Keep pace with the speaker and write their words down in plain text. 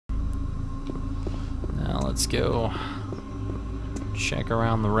let's go check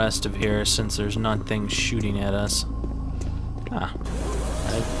around the rest of here since there's nothing shooting at us. Ah.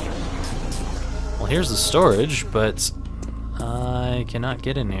 Well, here's the storage, but I cannot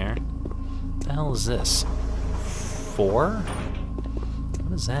get in here. What the hell is this? 4? What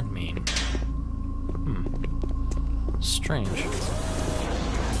does that mean? Strange.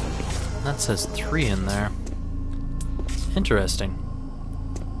 That says 3 in there. Interesting.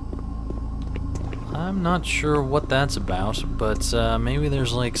 I'm not sure what that's about, but maybe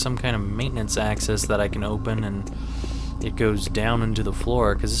there's like some kind of maintenance access that I can open and it goes down into the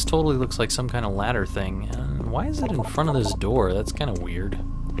floor, because this totally looks like some kind of ladder thing. Why is it in front of this door? That's kind of weird.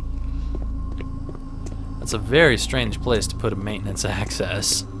 That's a very strange place to put a maintenance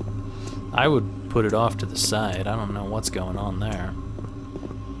access. I would put it off to the side. I don't know what's going on there.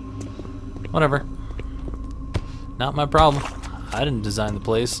 Whatever. Not my problem. I didn't design the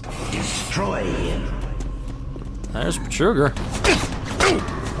place. Destroy him. There's sugar.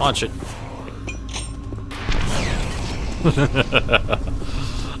 Watch it.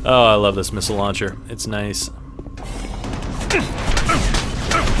 Oh, I love this missile launcher. It's nice.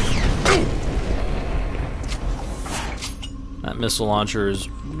 That missile launcher is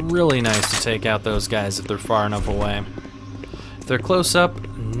really nice to take out those guys if they're far enough away. If they're close up,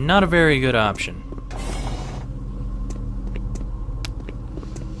 not a very good option.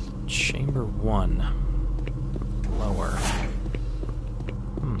 Chamber 1. Lower.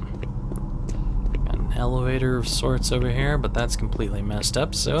 Got an elevator of sorts over here, but that's completely messed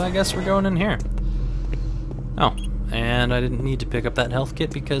up, so I guess we're going in here. Oh, and I didn't need to pick up that health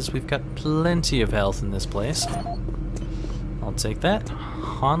kit because we've got plenty of health in this place. I'll take that.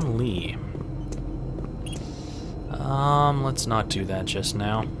 Han Lee. Let's not do that just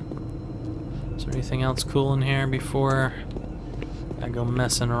now. Is there anything else cool in here before I go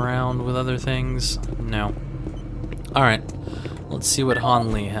messing around with other things? No. Alright, let's see what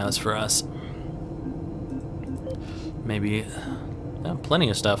Han Lee has for us. Maybe, plenty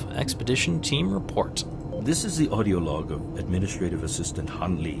of stuff. Expedition Team Report. This is the audio log of Administrative Assistant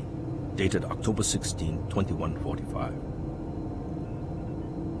Han Lee, dated October 16, 2145.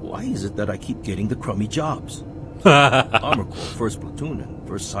 Why is it that I keep getting the crummy jobs? Armor Corps 1st Platoon and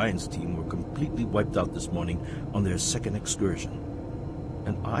 1st Science Team were completely wiped out this morning on their 2nd excursion.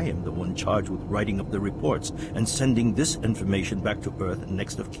 And I am the one charged with writing up the reports and sending this information back to Earth and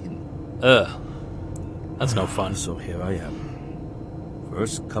next of kin. Ugh. That's no fun. So here I am.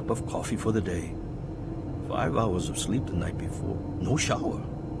 First cup of coffee for the day. 5 hours of sleep the night before. No shower.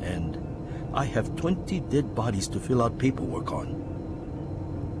 And I have 20 dead bodies to fill out paperwork on.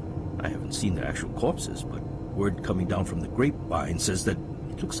 I haven't seen the actual corpses, but word coming down from the grapevine says that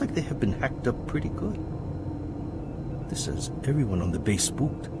it looks like they have been hacked up pretty good. This has everyone on the base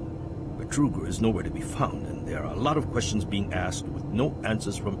spooked. But Truger is nowhere to be found, and there are a lot of questions being asked with no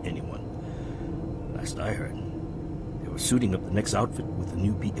answers from anyone. Last I heard, they were suiting up the next outfit with the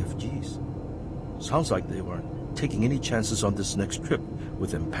new BFGs. Sounds like they weren't taking any chances on this next trip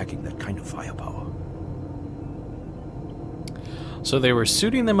with them packing that kind of firepower. So they were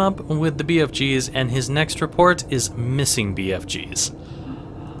suiting them up with the BFGs, and his next report is missing BFGs.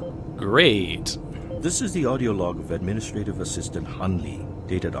 Great. This is the audio log of Administrative Assistant Han Lee,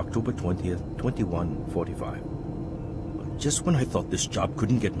 dated October 20th, 2145. Just when I thought this job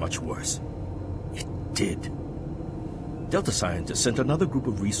couldn't get much worse, it did. Delta scientists sent another group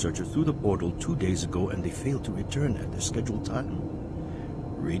of researchers through the portal 2 days ago, and they failed to return at their scheduled time.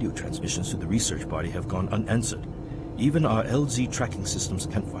 Radio transmissions to the research body have gone unanswered. Even our LZ tracking systems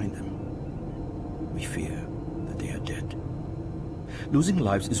can't find them. We fear that they are dead. Losing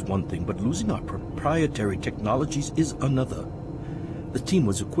lives is one thing, but losing our proprietary technologies is another. The team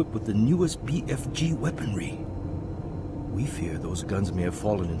was equipped with the newest BFG weaponry. We fear those guns may have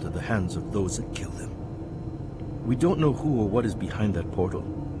fallen into the hands of those that killed them. We don't know who or what is behind that portal,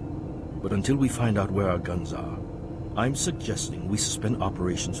 but until we find out where our guns are, I'm suggesting we suspend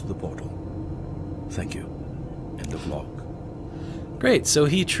operations to the portal. Thank you. End of log. Great, so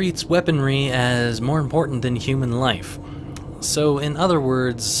he treats weaponry as more important than human life. So in other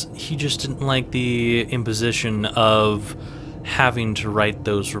words, he just didn't like the imposition of having to write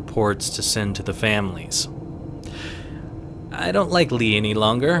those reports to send to the families. I don't like Lee any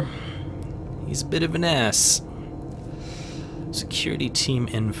longer. He's a bit of an ass. Security team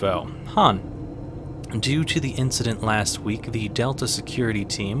info. Han. Due to the incident last week, the Delta security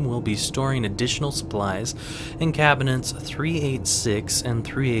team will be storing additional supplies in cabinets 386 and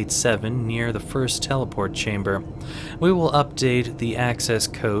 387 near the first teleport chamber. We will update the access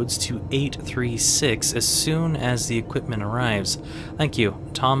codes to 836 as soon as the equipment arrives. Thank you,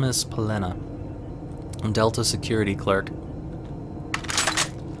 Thomas Polena. Delta security clerk.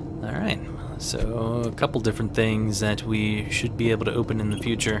 Alright, so a couple different things that we should be able to open in the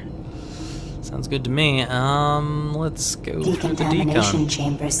future. Sounds good to me. Let's go through the Decontamination decon.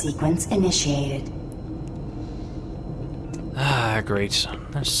 chamber sequence initiated. Ah, great.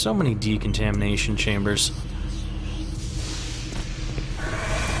 There's so many decontamination chambers.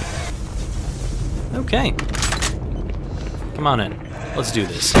 Okay. Come on in. Let's do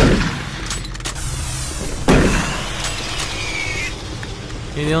this.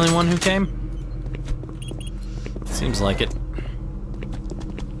 You the only one who came? Seems like it.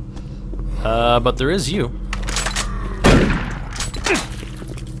 But there is you.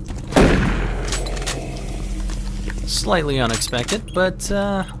 Slightly unexpected, but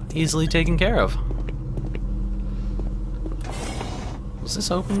easily taken care of. Was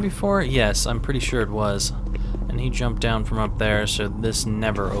this open before? Yes, I'm pretty sure it was. And he jumped down from up there, so this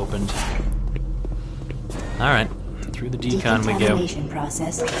never opened. Alright, through the decon we go. Decontamination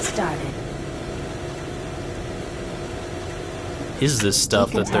process started. Is this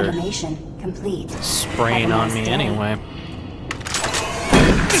stuff that they're Decontamination complete. spraying on me anyway?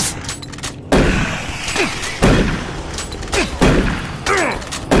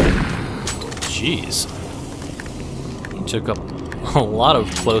 Jeez. He took up a lot of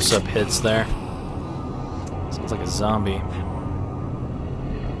close-up hits there. Sounds like a zombie.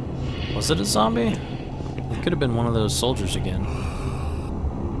 Was it a zombie? It could have been one of those soldiers again.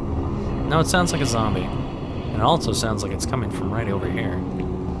 No, it sounds like a zombie. And it also sounds like it's coming from right over here.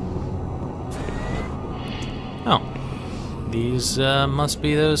 Oh. These must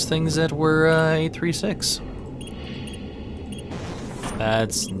be those things that were 836.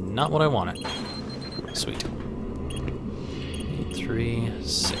 That's not what I wanted. Sweet.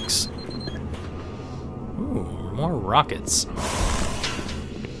 836. Ooh, more rockets.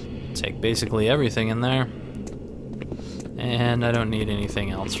 Take basically everything in there. And I don't need anything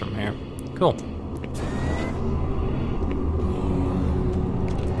else from here. Cool.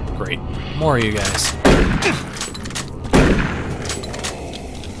 Great. More of you guys.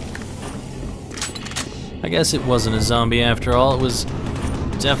 I guess it wasn't a zombie after all. It was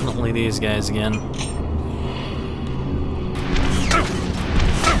definitely these guys again.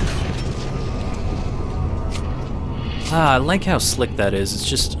 Ah, I like how slick that is. It's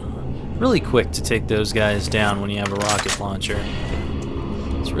just really quick to take those guys down when you have a rocket launcher.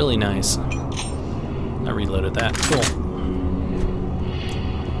 It's really nice. I reloaded that. Cool.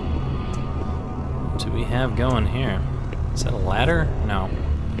 What do we have going here? Is that a ladder? No.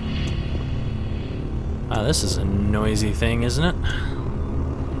 Ah, this is a noisy thing, isn't it?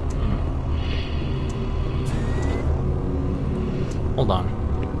 Hold on.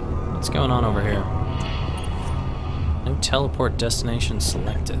 What's going on over here? No teleport destination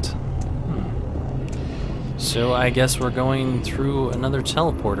selected. So I guess we're going through another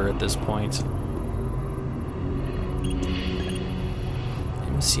teleporter at this point.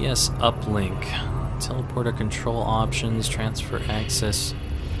 MCS uplink. Teleporter control options. Transfer access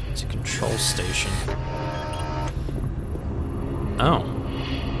to control station. Oh.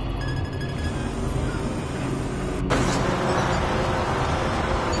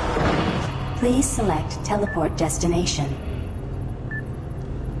 Please select teleport destination.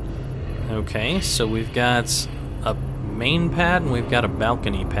 Okay, so we've got a main pad and we've got a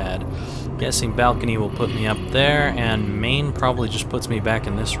balcony pad. Guessing balcony will put me up there, and main probably just puts me back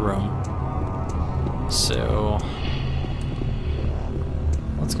in this room. So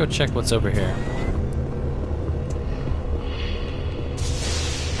let's go check what's over here.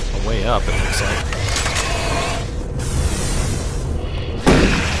 Way up, it looks like.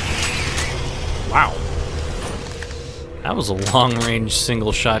 Wow. That was a long-range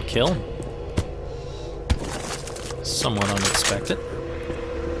single-shot kill. Somewhat unexpected.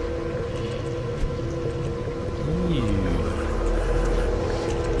 Ew.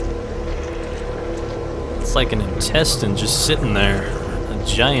 It's like an intestine just sitting there. A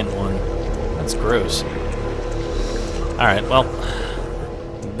giant one. That's gross. Alright, well,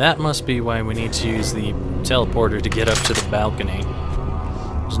 that must be why we need to use the teleporter to get up to the balcony.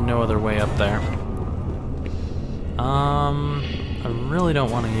 There's no other way up there. I really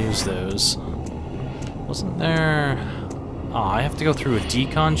don't want to use those. Wasn't there... Oh, I have to go through a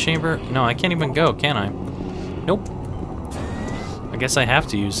decon chamber? No, I can't even go, can I? Nope. I guess I have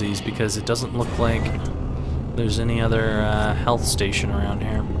to use these because it doesn't look like there's any other health station around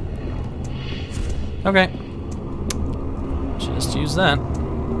here. Okay. Just use that.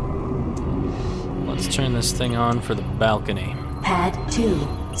 Let's turn this thing on for the balcony. Pad 2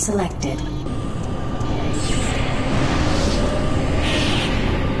 selected.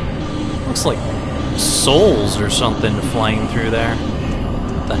 Looks like souls or something flying through there.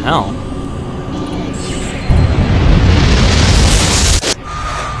 What the hell?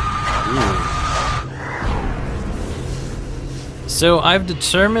 So I've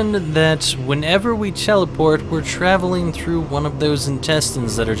determined that whenever we teleport, we're traveling through one of those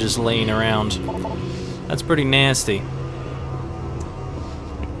intestines that are just laying around. That's pretty nasty.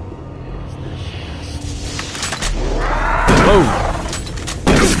 Whoa!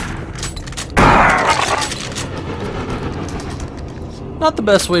 Not the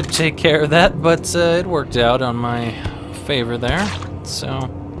best way to take care of that, but it worked out on my favor there. So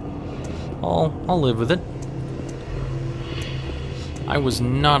I'll live with it. I was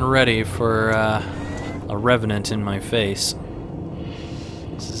not ready for a revenant in my face.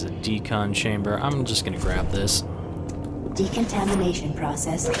 This is a decon chamber. I'm just gonna grab this. Decontamination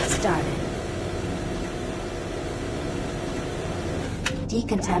process started.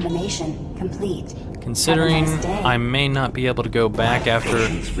 Decontamination complete. Considering Have a nice day. I may not be able to go back after,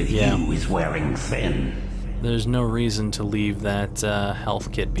 Patience with yeah, you is wearing thin. there's no reason to leave that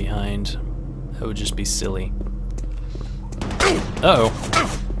health kit behind. That would just be silly. Uh-oh.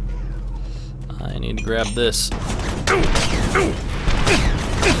 I need to grab this.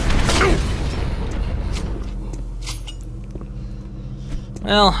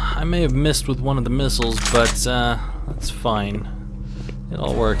 Well, I may have missed with one of the missiles, but that's fine. It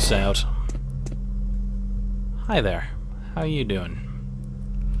all works out. Hi there. How you doing?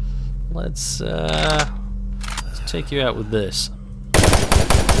 Let's take you out with this.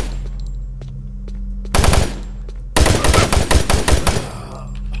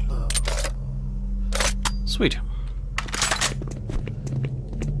 Sweet.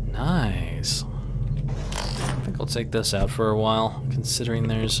 Nice. I think I'll take this out for a while, considering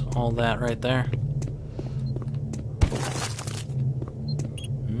there's all that right there.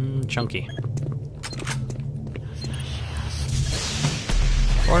 Chunky.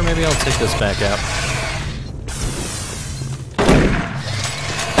 Or maybe I'll take this back out.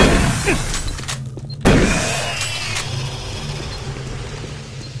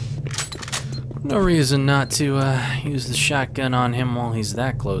 No reason not to use the shotgun on him while he's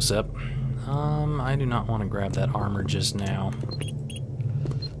that close up. I do not want to grab that armor just now.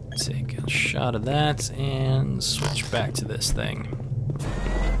 Take a shot of that and switch back to this thing.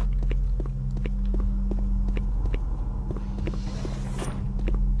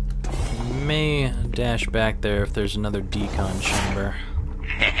 May dash back there if there's another decon chamber.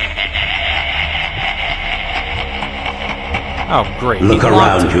 Oh, great. Look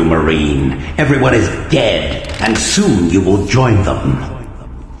around you, Marine. Everyone is dead, and soon you will join them.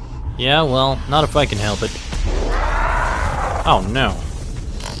 Yeah, well, not if I can help it. Oh, no.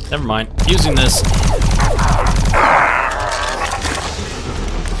 Never mind. Using this.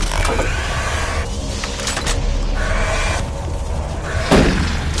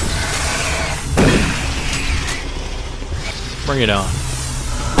 Bring it on.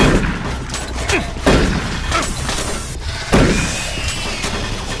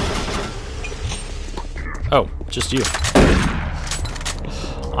 Oh, just you.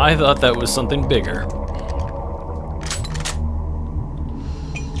 I thought that was something bigger.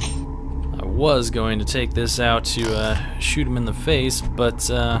 I was going to take this out to shoot him in the face, but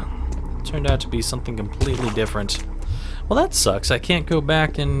it turned out to be something completely different. Well, that sucks. I can't go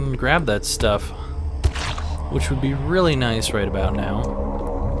back and grab that stuff, which would be really nice right about now,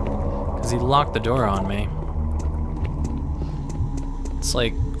 because he locked the door on me. It's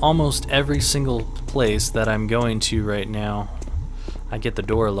like almost every single place that I'm going to right now, I get the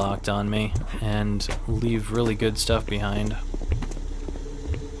door locked on me and leave really good stuff behind.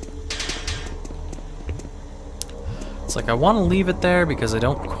 It's like I want to leave it there because I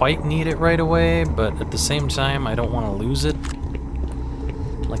don't quite need it right away, but at the same time I don't want to lose it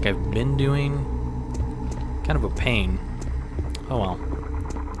like I've been doing. Kind of a pain. Oh well.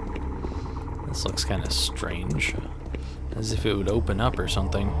 This looks kind of strange. As if it would open up or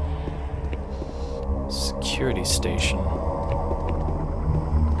something. Security station.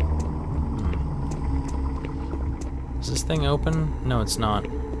 Is this thing open? No, it's not.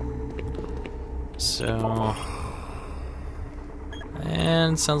 So...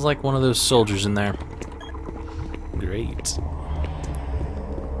 And sounds like one of those soldiers in there. Great.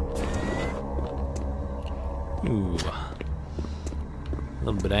 Ooh. A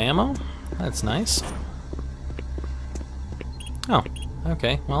little bit of ammo. That's nice. Oh,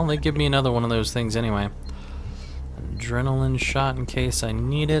 okay. Well, they give me another one of those things anyway. Adrenaline shot in case I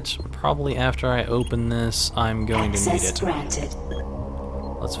need it. Probably after I open this, I'm going to need Access it. granted.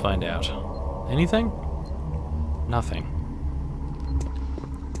 Let's find out. Anything? Nothing.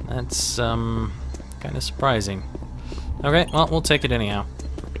 That's, Kind of surprising. Okay, well, we'll take it anyhow.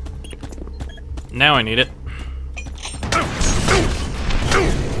 Now I need it.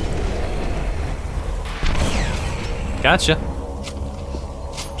 Gotcha.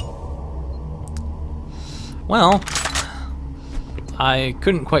 Well, I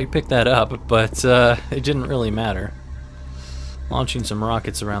couldn't quite pick that up, but it didn't really matter. Launching some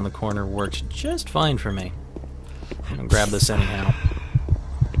rockets around the corner worked just fine for me. I'm gonna grab this anyhow.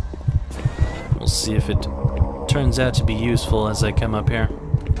 We'll see if it turns out to be useful as I come up here.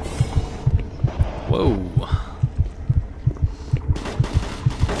 Whoa.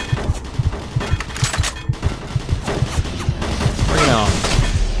 Bring it on.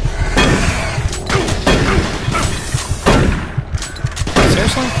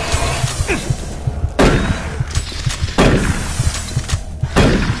 Seriously?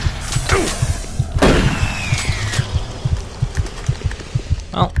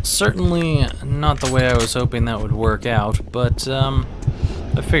 Well, certainly not the way I was hoping that would work out, but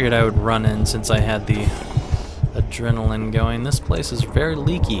I figured I would run in since I had the adrenaline going. This place is very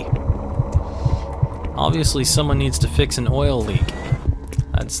leaky. Obviously someone needs to fix an oil leak.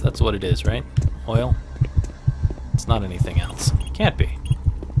 That's what it is, right? Oil? It's not anything else. Can't be.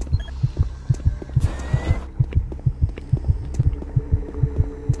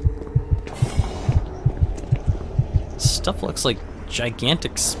 Stuff looks like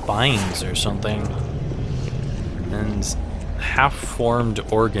gigantic spines or something. And half-formed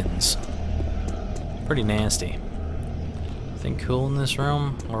organs. Pretty nasty. Anything cool in this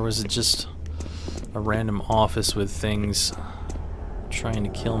room? Or was it just a random office with things trying to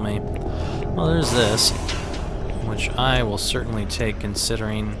kill me? Well, there's this, which I will certainly take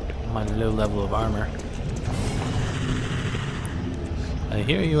considering my low level of armor. I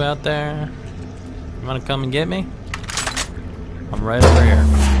hear you out there. You wanna come and get me? I'm right over here.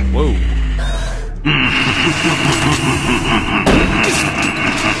 Whoa.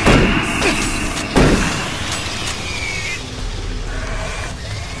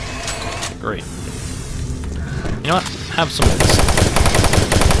 Great. You know what? Have some of this.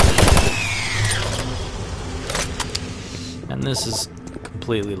 And this is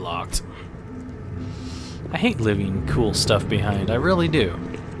completely locked. I hate leaving cool stuff behind. I really do.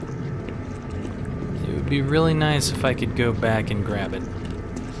 It would be really nice if I could go back and grab it.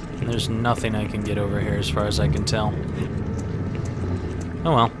 And there's nothing I can get over here as far as I can tell.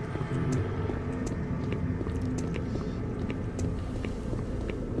 Oh well.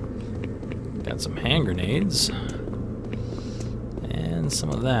 Got some hand grenades. And some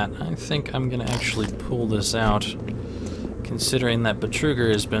of that. I think I'm gonna actually pull this out, considering that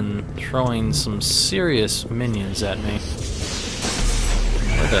Betruger has been throwing some serious minions at me.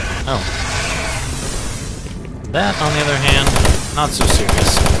 What the? Oh. That, on the other hand, not so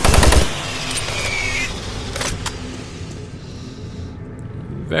serious.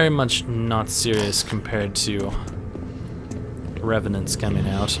 Very much not serious compared to Revenants coming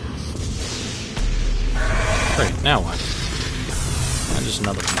out. Great, now what? And just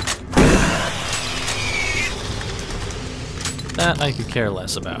another one. That I could care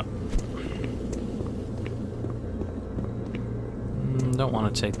less about. Don't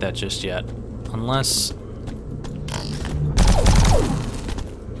want to take that just yet. Unless...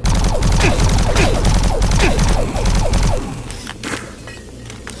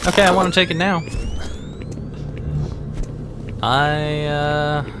 Okay, I want to take it now.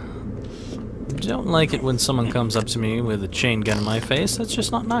 I don't like it when someone comes up to me with a chain gun in my face. That's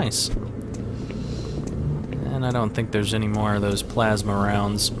just not nice. And I don't think there's any more of those plasma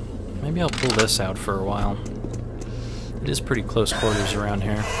rounds. Maybe I'll pull this out for a while. It is pretty close quarters around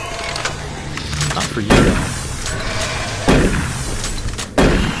here. Not for you, though.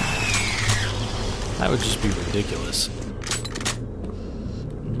 That would just be ridiculous.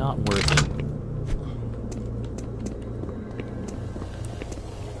 Not worth it.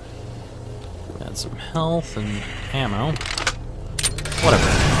 Got some health and ammo. Whatever.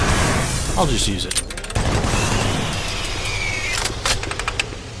 I'll just use it.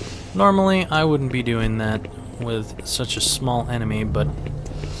 Normally, I wouldn't be doing that with such a small enemy, but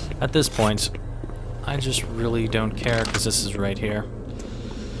at this point, I just really don't care because this is right here.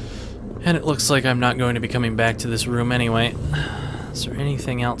 And it looks like I'm not going to be coming back to this room anyway. Is there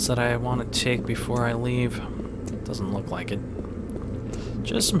anything else that I want to take before I leave? Doesn't look like it.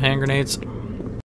 Just some hand grenades.